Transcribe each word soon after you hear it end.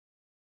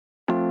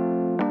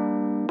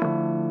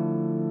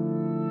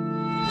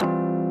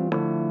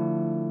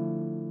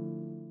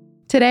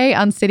Today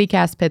on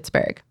CityCast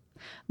Pittsburgh,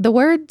 the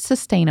word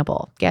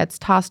sustainable gets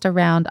tossed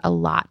around a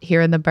lot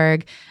here in the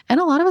Burgh, and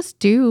a lot of us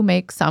do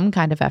make some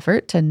kind of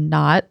effort to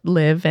not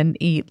live and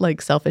eat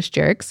like selfish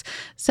jerks.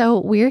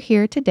 So we're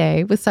here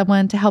today with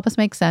someone to help us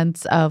make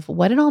sense of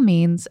what it all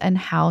means and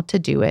how to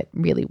do it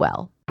really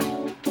well.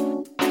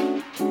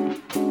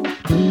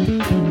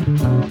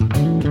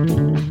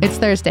 It's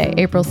Thursday,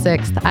 April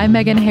 6th. I'm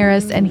Megan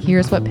Harris, and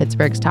here's what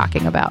Pittsburgh's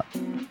talking about.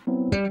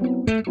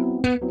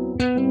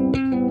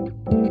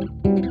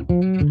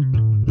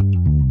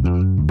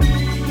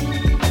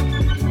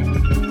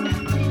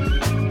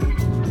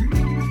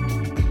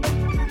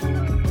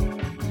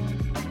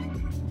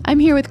 I'm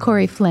here with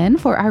Corey Flynn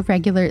for our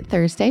regular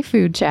Thursday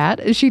food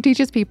chat. She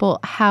teaches people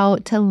how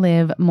to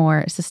live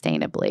more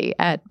sustainably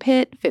at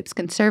Pitt, Phipps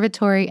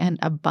Conservatory, and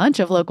a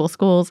bunch of local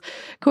schools.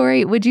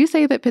 Corey, would you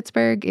say that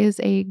Pittsburgh is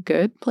a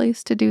good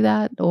place to do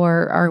that,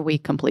 or are we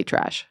complete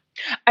trash?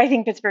 I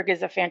think Pittsburgh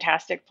is a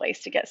fantastic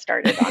place to get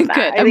started on that.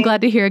 Good. I'm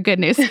glad to hear good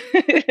news.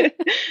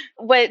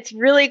 What's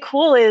really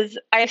cool is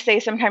I say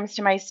sometimes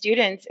to my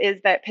students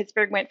is that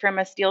Pittsburgh went from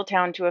a steel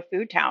town to a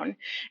food town.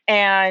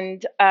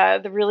 And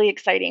the really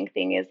exciting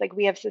thing is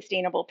we have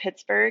Sustainable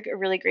Pittsburgh, a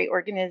really great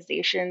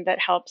organization that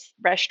helps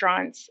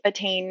restaurants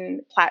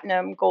attain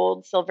platinum,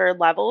 gold, silver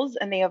levels.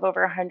 And they have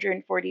over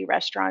 140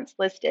 restaurants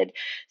listed.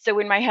 So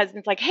when my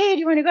husband's like, hey, do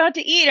you want to go out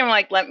to eat? I'm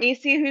like, let me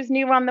see who's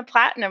new on the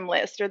platinum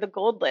list or the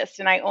gold list.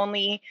 And I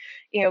only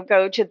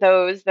go to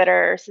those that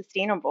are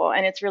sustainable.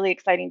 And it's really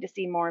exciting to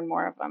see more and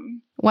more of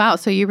them. Wow.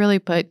 So you really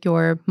put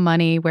your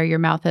money where your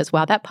mouth is.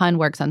 Wow. That pun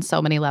works on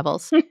so many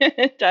levels.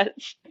 It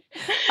does.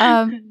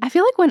 I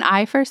feel like when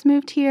I first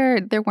moved here,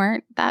 there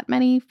weren't that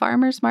many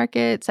farmers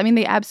markets. I mean,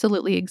 they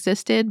absolutely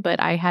existed, but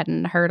I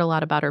hadn't heard a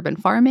lot about urban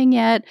farming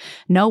yet.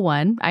 No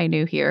one I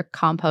knew here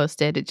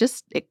composted.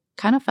 It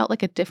kind of felt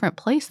like a different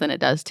place than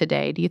it does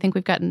today. Do you think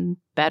we've gotten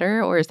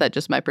better, or is that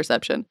just my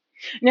perception?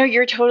 No,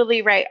 you're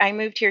totally right. I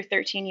moved here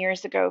 13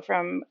 years ago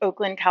from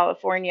Oakland,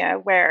 California,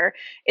 where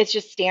it's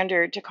just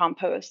standard to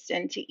compost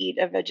and to eat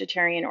a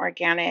vegetarian,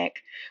 organic,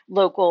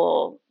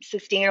 local,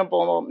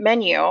 sustainable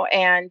menu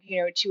and,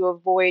 to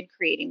avoid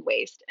creating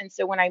waste. And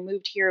so when I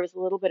moved here, it was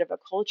a little bit of a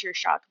culture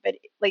shock, but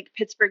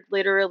Pittsburgh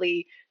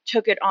literally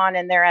took it on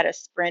and they're at a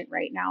sprint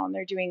right now and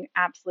they're doing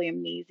absolutely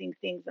amazing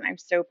things. And I'm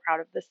so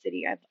proud of the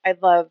city. I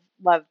love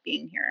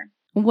being here.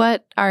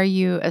 What are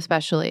you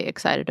especially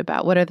excited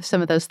about? What are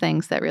some of those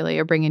things that really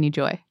are bringing you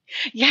joy?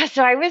 Yeah,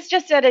 so I was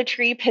just at a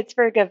Tree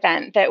Pittsburgh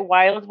event that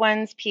Wild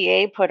Ones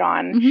PA put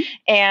on,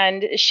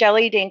 and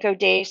Shelley Danko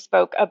Day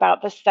spoke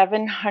about the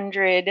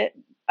 700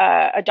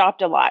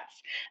 adopt-a-lots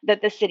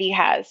that the city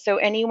has. So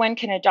anyone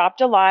can adopt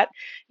a lot.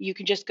 You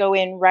can just go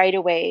in right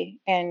away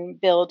and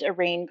build a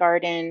rain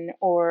garden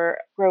or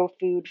grow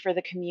food for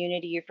the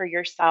community, for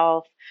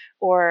yourself,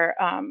 or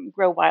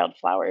grow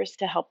wildflowers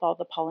to help all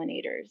the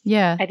pollinators.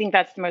 Yeah. I think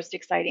that's the most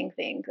exciting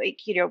thing,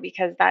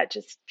 because that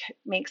just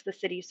makes the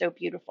city so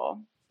beautiful.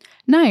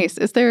 Nice.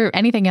 Is there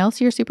anything else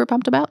you're super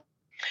pumped about?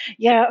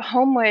 Yeah,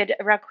 Homewood,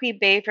 Raqui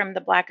Bay from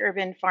the Black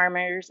Urban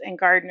Farmers and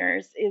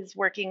Gardeners is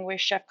working with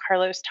Chef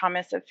Carlos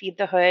Thomas of Feed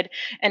the Hood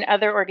and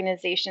other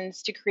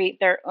organizations to create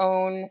their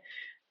own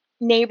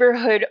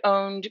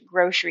neighborhood-owned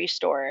grocery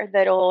store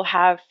that'll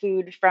have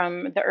food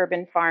from the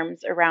urban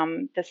farms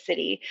around the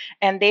city.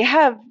 And they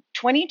have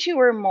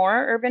 22 or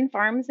more urban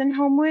farms in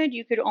Homewood.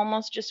 You could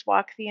almost just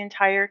walk the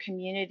entire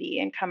community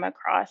and come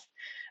across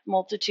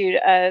multitude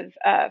of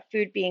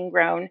food being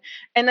grown.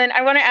 And then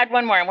I want to add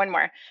one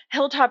more.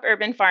 Hilltop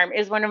Urban Farm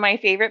is one of my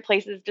favorite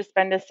places to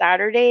spend a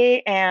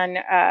Saturday and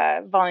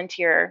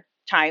volunteer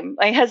time.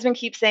 My husband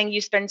keeps saying,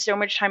 you spend so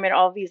much time at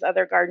all these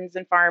other gardens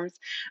and farms.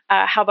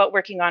 How about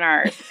working on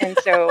ours? And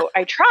so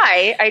I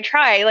try.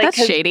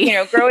 That's shady.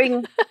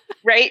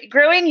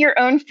 Growing your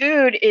own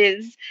food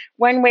is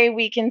one way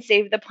we can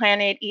save the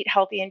planet, eat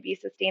healthy, and be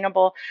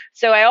sustainable.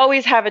 So I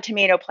always have a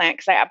tomato plant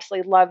because I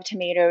absolutely love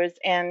tomatoes.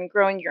 And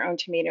growing your own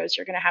tomatoes,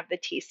 you're going to have the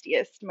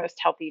tastiest, most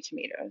healthy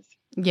tomatoes.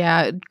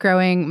 Yeah,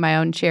 growing my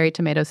own cherry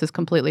tomatoes has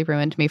completely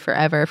ruined me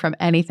forever from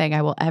anything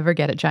I will ever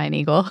get at Giant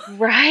Eagle.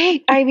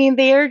 Right? I mean,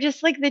 they are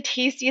just the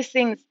tastiest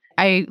things.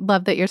 I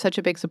love that you're such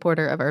a big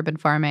supporter of urban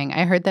farming.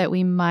 I heard that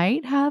we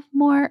might have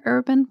more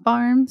urban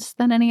farms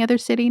than any other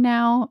city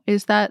now.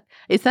 Is that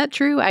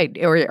true?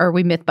 Or are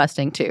we myth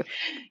busting too?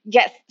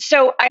 Yes.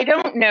 So I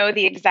don't know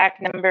the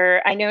exact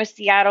number. I know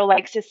Seattle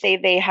likes to say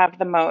they have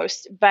the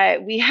most,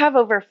 but we have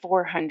over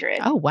 400.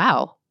 Oh,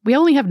 wow. We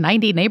only have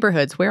 90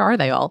 neighborhoods. Where are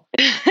they all?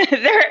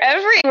 They're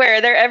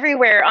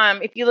everywhere.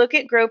 If you look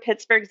at Grow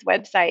Pittsburgh's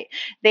website,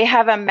 they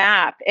have a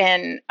map,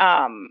 and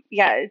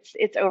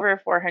it's over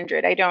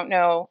 400. I don't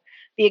know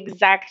the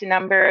exact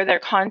number. They're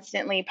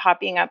constantly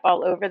popping up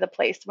all over the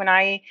place. When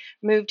I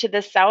moved to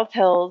the South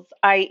Hills,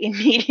 I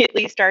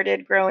immediately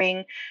started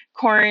growing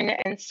corn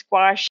and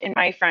squash in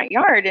my front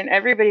yard, and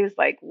everybody was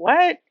like,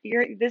 "What?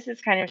 This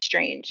is kind of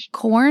strange."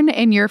 Corn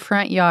in your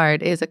front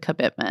yard is a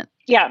commitment.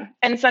 Yeah,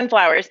 and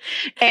sunflowers.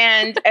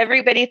 And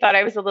everybody thought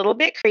I was a little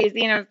bit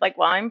crazy. And I was like,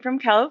 well, I'm from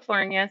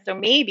California, so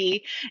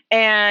maybe.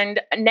 And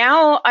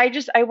now I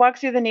walk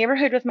through the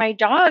neighborhood with my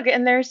dog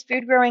and there's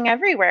food growing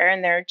everywhere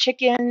and there are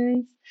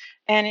chickens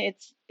and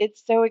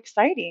it's so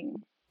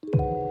exciting.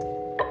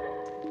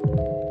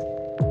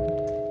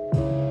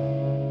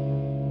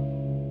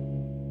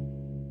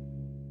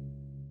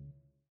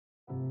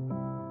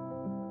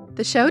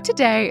 The show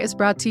today is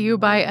brought to you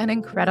by an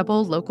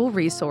incredible local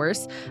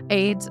resource,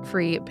 AIDS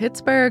Free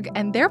Pittsburgh,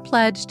 and their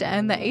pledge to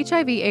end the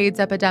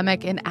HIV/AIDS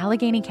epidemic in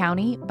Allegheny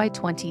County by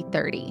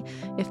 2030.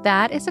 If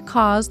that is a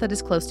cause that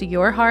is close to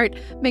your heart,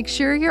 make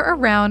sure you're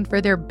around for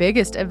their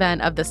biggest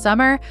event of the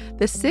summer,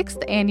 the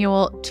 6th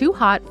annual Too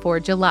Hot for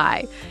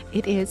July.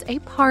 It is a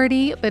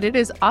party, but it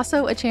is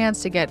also a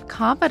chance to get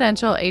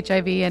confidential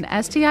HIV and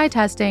STI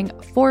testing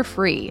for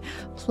free,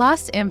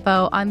 plus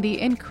info on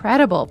the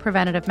incredible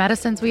preventative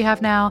medicines we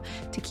have now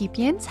to keep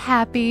yins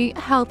happy,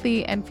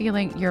 healthy, and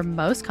feeling your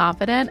most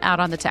confident out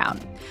on the town.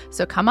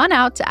 So come on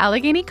out to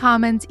Allegheny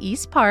Commons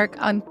East Park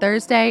on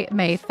Thursday,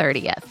 May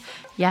 30th.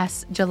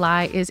 Yes,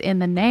 July is in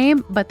the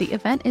name, but the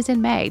event is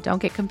in May.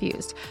 Don't get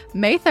confused.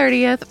 May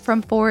 30th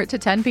from 4 to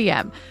 10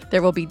 p.m.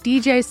 There will be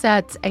DJ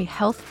sets, a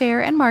health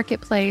fair and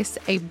marketplace,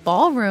 a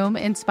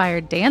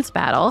ballroom-inspired dance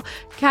battle,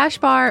 cash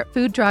bar,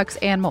 food trucks,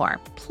 and more.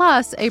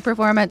 Plus, a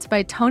performance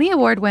by Tony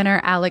Award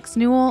winner Alex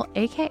Newell,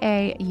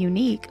 a.k.a.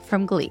 Unique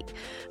from Glee.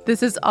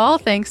 This is all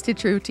thanks to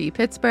True Tea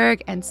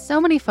Pittsburgh and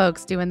so many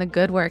folks doing the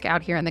good work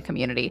out here in the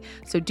community.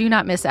 So do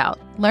not miss out.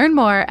 Learn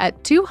more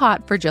at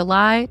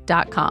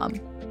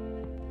toohotforjuly.com.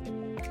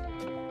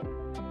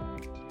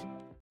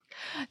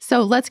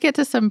 So let's get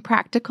to some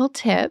practical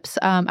tips.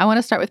 I want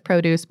to start with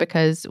produce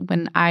because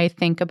when I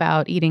think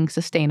about eating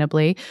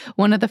sustainably,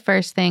 one of the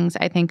first things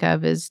I think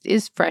of is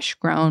fresh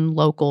grown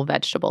local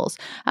vegetables.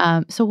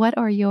 So what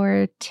are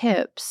your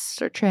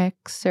tips or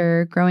tricks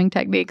or growing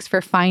techniques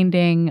for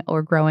finding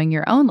or growing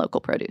your own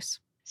local produce?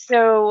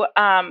 So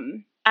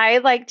I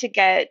like to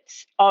get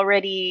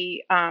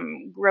already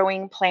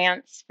growing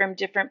plants from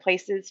different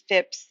places.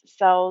 Phipps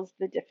sells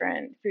the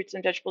different fruits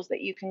and vegetables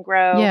that you can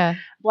grow. Yeah.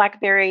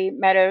 Blackberry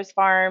Meadows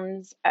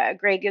Farms,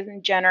 Greg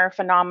and Jen are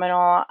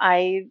phenomenal.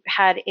 I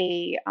had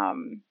they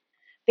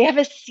have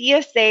a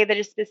CSA that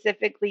is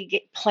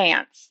specifically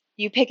plants.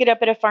 You pick it up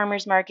at a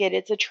farmer's market.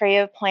 It's a tray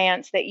of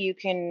plants that you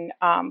can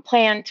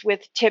plant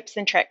with tips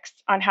and tricks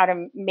on how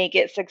to make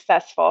it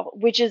successful,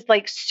 which is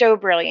like so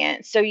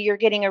brilliant. So you're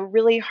getting a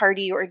really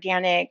hardy,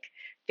 organic,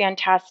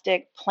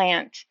 fantastic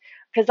plant.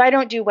 Because I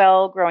don't do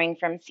well growing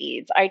from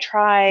seeds. I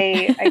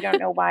try. I don't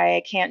know why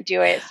I can't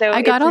do it. So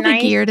I got it's all the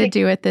nice gear to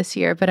do it this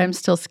year, but I'm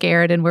still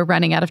scared and we're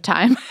running out of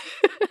time.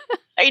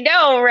 I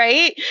know,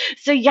 right?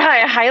 So yeah,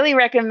 I highly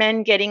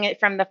recommend getting it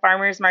from the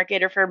farmer's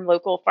market or from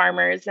local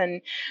farmers, and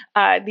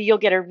you'll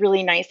get a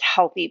really nice,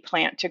 healthy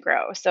plant to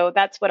grow. So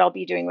that's what I'll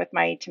be doing with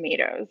my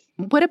tomatoes.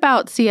 What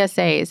about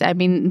CSAs? I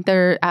mean,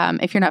 they're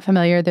if you're not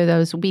familiar, they're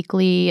those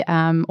weekly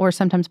or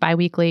sometimes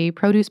biweekly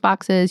produce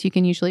boxes you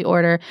can usually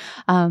order.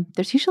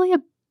 There's usually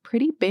a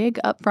pretty big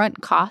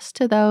upfront cost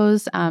to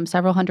those,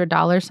 several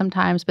 $100s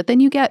sometimes, but then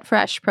you get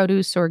fresh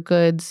produce or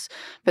goods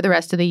for the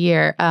rest of the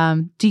year.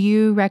 Do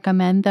you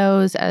recommend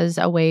those as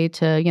a way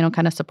to,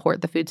 kind of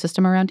support the food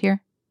system around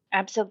here?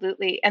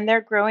 Absolutely. And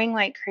they're growing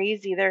like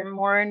crazy. There are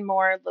more and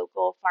more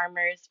local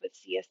farmers with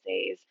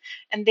CSAs,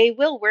 and they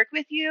will work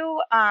with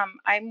you.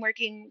 I'm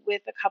working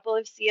with a couple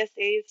of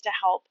CSAs to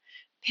help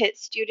Pitt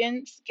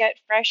students get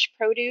fresh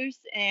produce,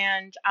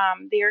 and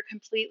they are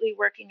completely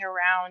working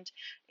around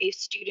a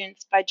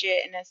student's budget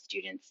and a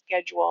student's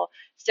schedule.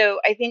 So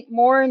I think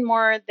more and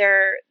more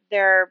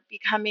they're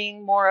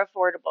becoming more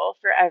affordable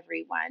for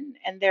everyone,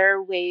 and there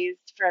are ways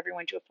for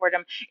everyone to afford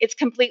them. It's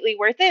completely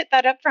worth it,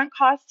 that upfront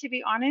cost, to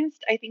be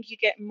honest. I think you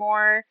get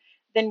more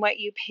than what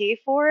you pay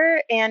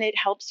for, and it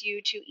helps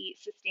you to eat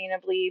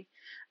sustainably.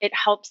 It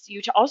helps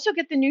you to also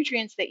get the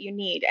nutrients that you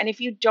need. And if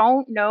you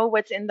don't know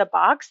what's in the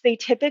box, they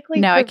typically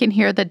Now I can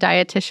hear the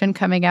dietitian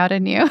coming out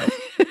in you.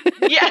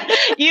 yeah,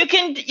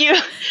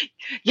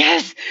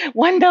 yes,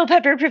 one bell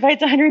pepper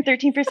provides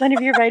 113%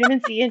 of your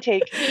vitamin C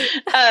intake.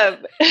 Um,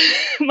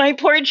 my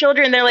poor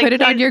children, they're like, put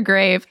it on your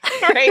grave.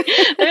 right?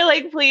 They're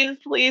like,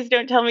 please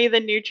don't tell me the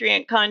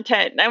nutrient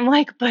content. And I'm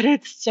like, but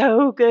it's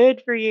so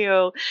good for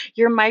you.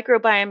 Your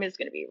microbiome is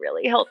going to be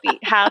really healthy,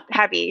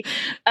 happy,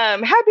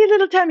 happy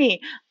little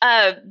tummy.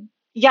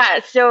 Yeah,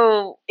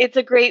 so it's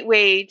a great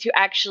way to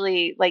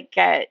actually like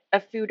get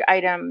a food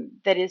item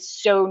that is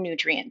so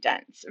nutrient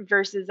dense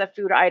versus a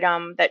food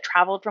item that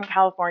traveled from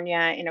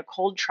California in a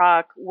cold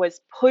truck, was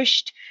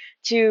pushed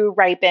to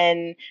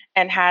ripen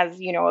and has,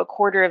 a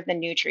quarter of the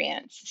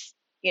nutrients,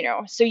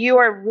 so you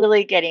are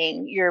really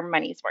getting your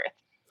money's worth.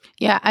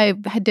 Yeah,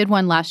 did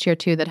one last year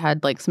too that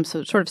had like some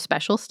sort of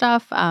special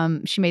stuff.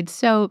 She made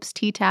soaps,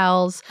 tea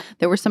towels.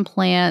 There were some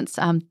plants,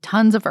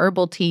 tons of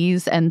herbal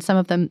teas, and some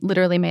of them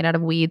literally made out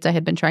of weeds I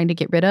had been trying to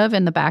get rid of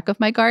in the back of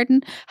my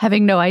garden,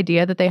 having no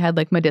idea that they had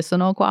like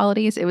medicinal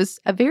qualities. It was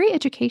a very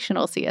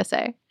educational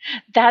CSA.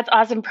 That's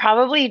awesome.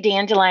 Probably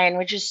dandelion,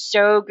 which is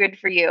so good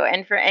for you.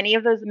 And for any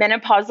of those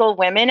menopausal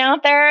women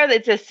out there,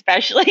 that's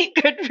especially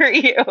good for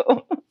you.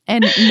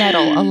 And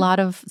nettle, a lot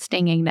of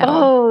stinging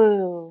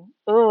nettle.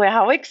 Oh,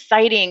 how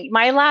exciting.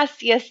 My last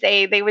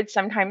CSA, they would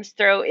sometimes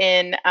throw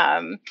in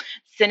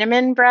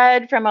cinnamon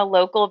bread from a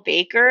local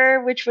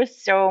baker, which was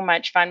so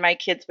much fun. My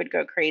kids would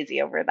go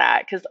crazy over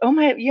that because, oh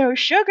my,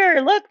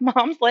 sugar. Look,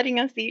 mom's letting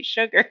us eat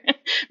sugar. I'm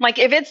like,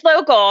 if it's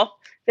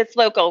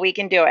local, we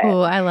can do it.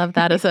 Oh, I love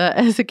that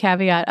as a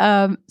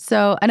caveat.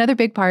 So another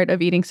big part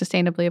of eating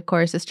sustainably, of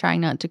course, is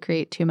trying not to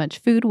create too much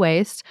food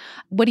waste.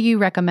 What do you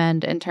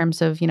recommend in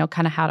terms of,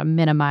 kind of how to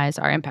minimize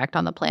our impact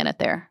on the planet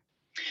there?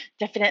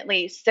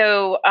 Definitely.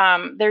 So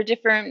there are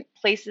different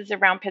places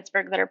around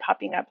Pittsburgh that are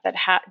popping up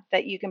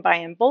that you can buy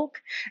in bulk,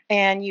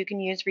 and you can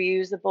use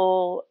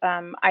reusable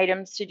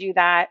items to do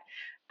that.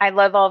 I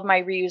love all of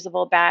my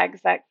reusable bags.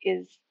 That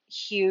is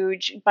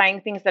huge.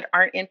 Buying things that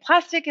aren't in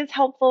plastic is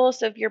helpful.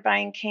 So if you're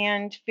buying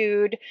canned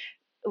food,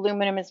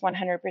 aluminum is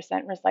 100%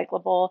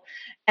 recyclable.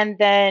 And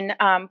then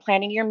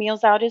planning your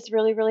meals out is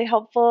really, really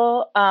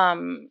helpful.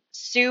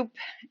 Soup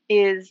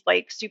is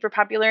like super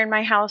popular in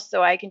my house,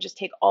 so I can just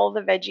take all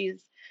the veggies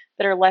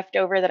that are left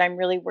over that I'm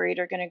really worried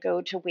are going to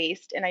go to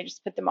waste, and I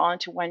just put them all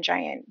into one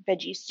giant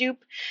veggie soup.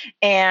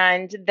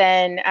 And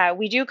then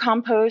we do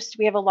compost.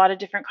 We have a lot of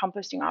different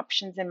composting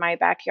options in my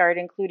backyard,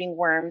 including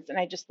worms, and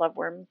I just love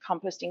worm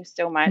composting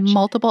so much.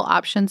 Multiple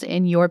options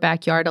in your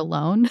backyard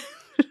alone.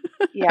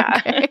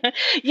 Yeah. Okay.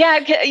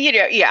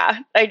 Yeah, yeah.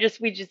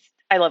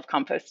 I love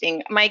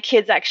composting. My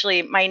kids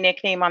actually, my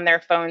nickname on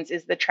their phones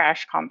is the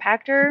trash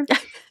compactor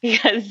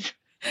because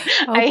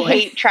Oh I boy.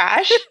 hate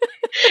trash.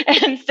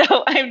 And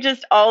so I'm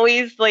just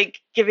always like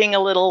giving a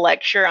little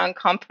lecture on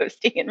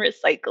composting and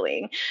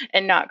recycling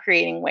and not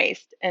creating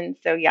waste. And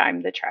so, yeah,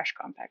 I'm the trash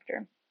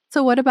compactor.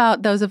 So what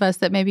about those of us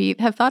that maybe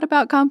have thought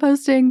about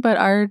composting but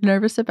are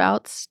nervous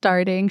about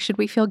starting? Should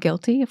we feel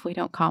guilty if we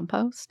don't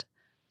compost?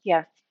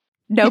 Yes.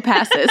 No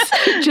passes.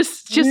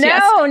 just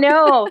yes.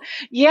 No.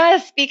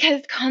 Yes,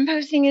 because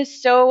composting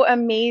is so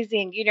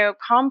amazing.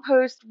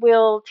 Compost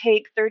will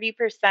take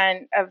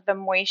 30% of the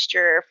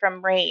moisture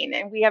from rain,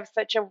 and we have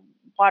such a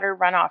water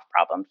runoff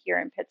problem here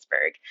in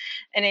Pittsburgh.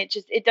 And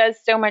it does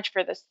so much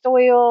for the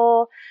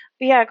soil.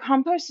 But yeah,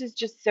 compost is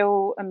just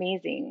so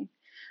amazing.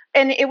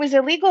 And it was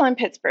illegal in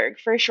Pittsburgh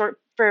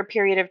for a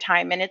period of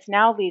time, and it's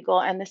now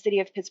legal, and the city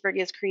of Pittsburgh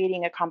is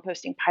creating a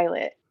composting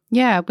pilot.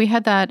 Yeah, we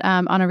had that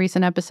on a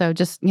recent episode,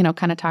 just,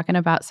 kind of talking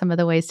about some of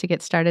the ways to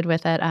get started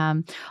with it.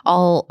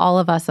 All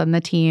of us on the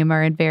team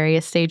are in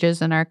various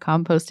stages in our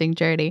composting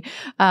journey.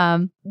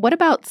 What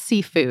about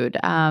seafood?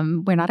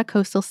 We're not a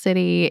coastal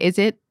city.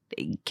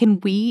 Can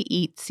we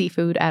eat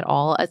seafood at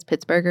all as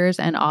Pittsburghers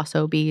and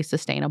also be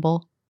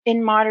sustainable?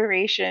 In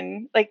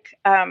moderation,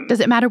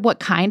 Does it matter what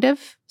kind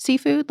of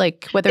seafood?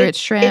 Like whether it's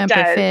it shrimp or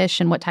does. fish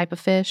and what type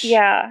of fish?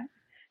 Yeah.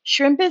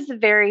 Shrimp is a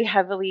very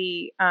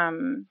heavily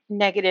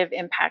negative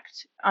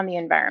impact on the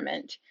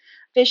environment.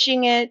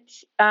 Fishing it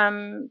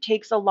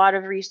takes a lot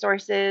of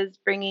resources.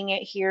 Bringing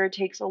it here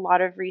takes a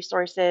lot of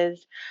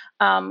resources.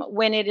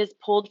 When it is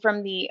pulled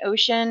from the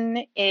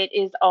ocean, it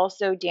is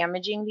also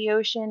damaging the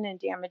ocean and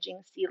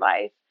damaging sea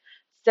life.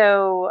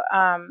 So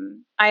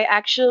I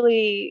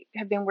actually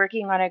have been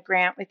working on a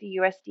grant with the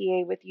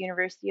USDA, with the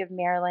University of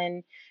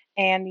Maryland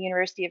and the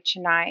University of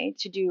Chennai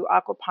to do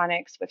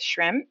aquaponics with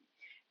shrimp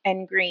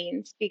and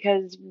greens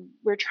because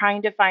we're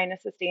trying to find a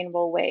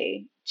sustainable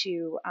way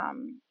to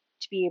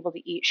be able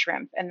to eat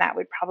shrimp, and that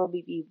would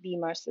probably be the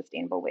most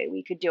sustainable way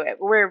we could do it.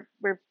 We're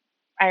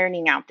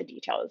ironing out the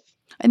details.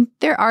 And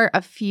there are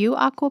a few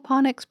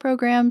aquaponics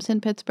programs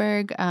in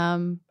Pittsburgh.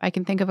 I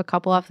can think of a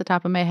couple off the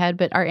top of my head,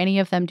 but are any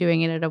of them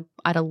doing it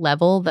at a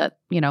level that,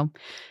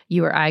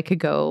 you or I could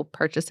go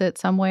purchase it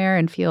somewhere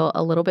and feel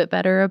a little bit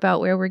better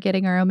about where we're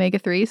getting our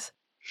omega-3s?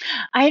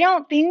 I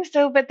don't think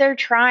so, but they're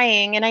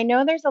trying. And I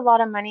know there's a lot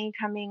of money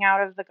coming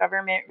out of the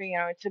government,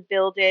 to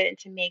build it and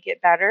to make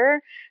it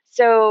better.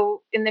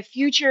 So in the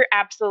future,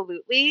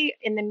 absolutely.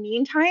 In the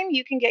meantime,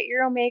 you can get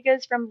your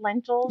omegas from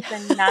lentils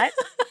and nuts.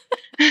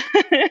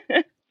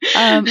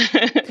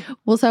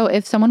 Well, so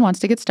if someone wants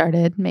to get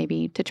started,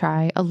 maybe to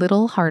try a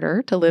little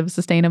harder to live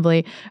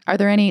sustainably, are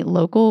there any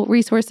local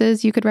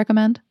resources you could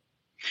recommend?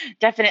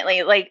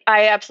 Definitely. Like,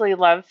 I absolutely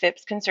love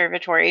Phipps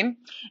Conservatory.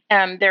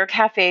 Their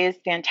cafe is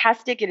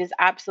fantastic. It is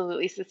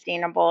absolutely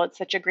sustainable. It's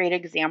such a great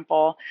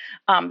example.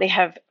 They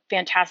have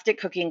fantastic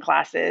cooking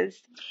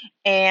classes.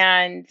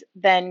 And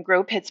then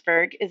Grow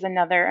Pittsburgh is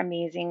another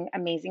amazing,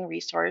 amazing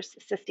resource.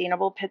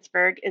 Sustainable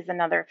Pittsburgh is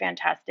another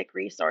fantastic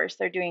resource.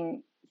 They're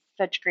doing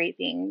such great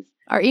things.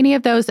 Are any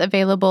of those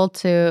available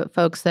to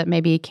folks that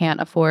maybe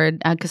can't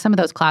afford? Because some of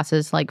those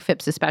classes, like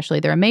Phipps especially,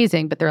 they're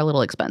amazing, but they're a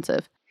little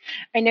expensive.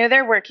 I know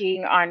they're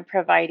working on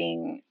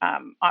providing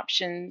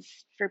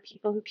options for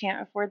people who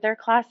can't afford their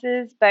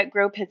classes, but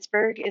Grow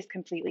Pittsburgh is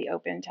completely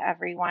open to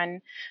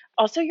everyone.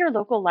 Also, your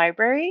local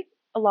library.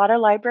 A lot of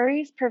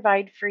libraries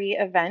provide free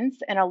events,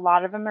 and a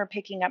lot of them are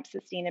picking up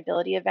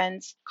sustainability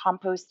events,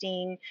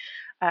 composting,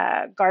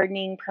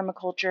 gardening,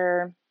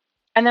 permaculture.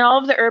 And then all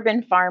of the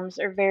urban farms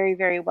are very,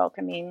 very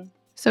welcoming.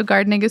 So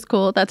gardening is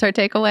cool. That's our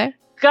takeaway.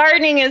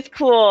 Gardening is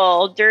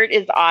cool. Dirt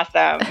is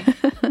awesome.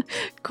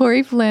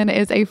 Corey Flynn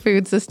is a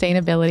food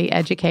sustainability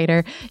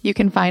educator. You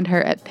can find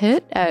her at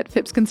Pitt, at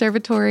Phipps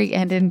Conservatory,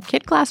 and in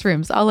kid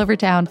classrooms all over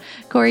town.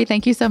 Corey,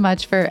 thank you so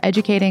much for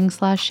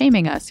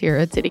educating/shaming us here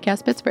at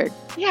CityCast Pittsburgh.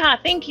 Yeah,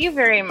 thank you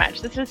very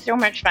much. This was so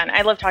much fun.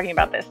 I love talking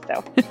about this.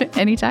 So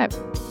anytime.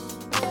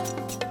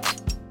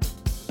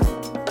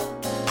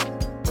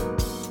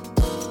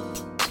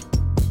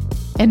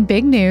 In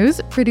big news,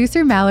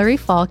 producer Mallory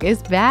Falk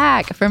is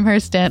back from her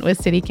stint with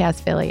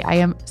CityCast Philly. I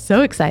am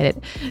so excited.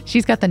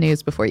 She's got the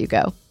news before you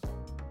go.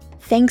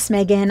 Thanks,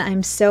 Megan.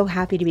 I'm so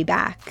happy to be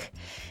back.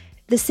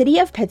 The city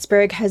of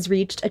Pittsburgh has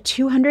reached a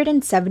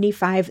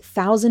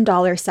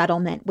 $275,000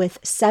 settlement with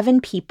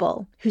 7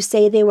 people who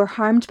say they were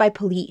harmed by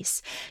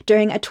police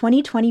during a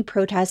 2020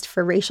 protest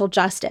for racial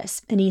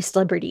justice in East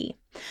Liberty.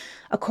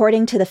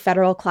 According to the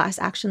federal class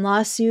action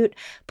lawsuit,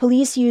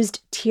 police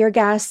used tear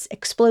gas,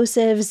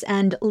 explosives,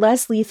 and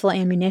less lethal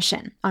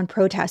ammunition on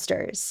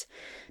protesters.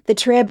 The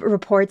Trib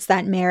reports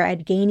that Mayor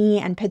Ed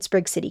Gainey and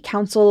Pittsburgh City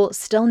Council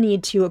still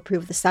need to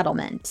approve the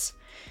settlement.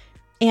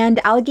 And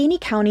Allegheny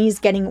County is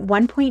getting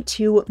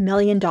 $1.2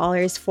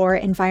 million for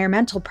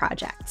environmental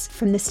projects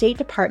from the State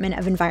Department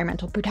of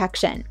Environmental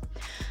Protection.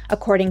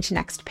 According to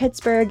Next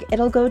Pittsburgh,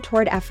 it'll go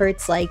toward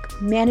efforts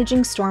like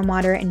managing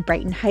stormwater in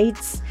Brighton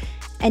Heights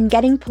and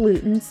getting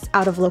pollutants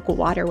out of local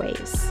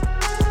waterways.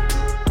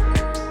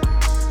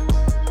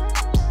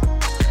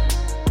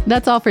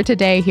 That's all for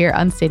today here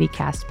on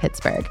CityCast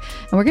Pittsburgh.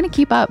 And we're going to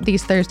keep up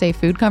these Thursday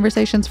food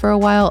conversations for a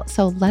while,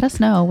 so let us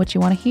know what you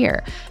want to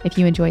hear. If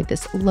you enjoyed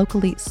this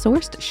locally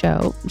sourced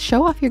show,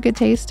 show off your good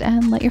taste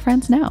and let your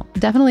friends know.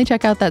 Definitely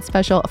check out that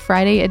special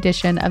Friday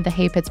edition of the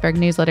Hey Pittsburgh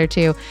newsletter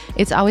too.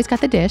 It's always got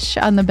the dish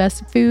on the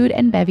best food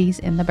and bevies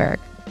in the burg.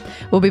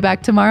 We'll be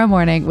back tomorrow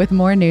morning with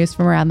more news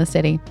from around the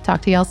city.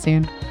 Talk to y'all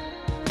soon.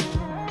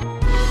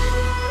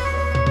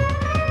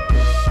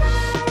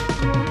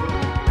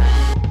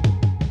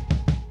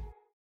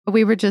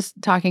 We were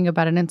just talking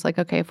about it, and it's like,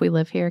 okay, if we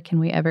live here, can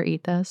we ever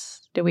eat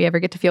this? Do we ever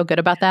get to feel good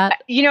about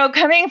that? You know,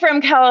 coming from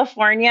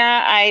California,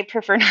 I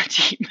prefer not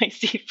to eat my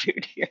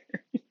seafood here.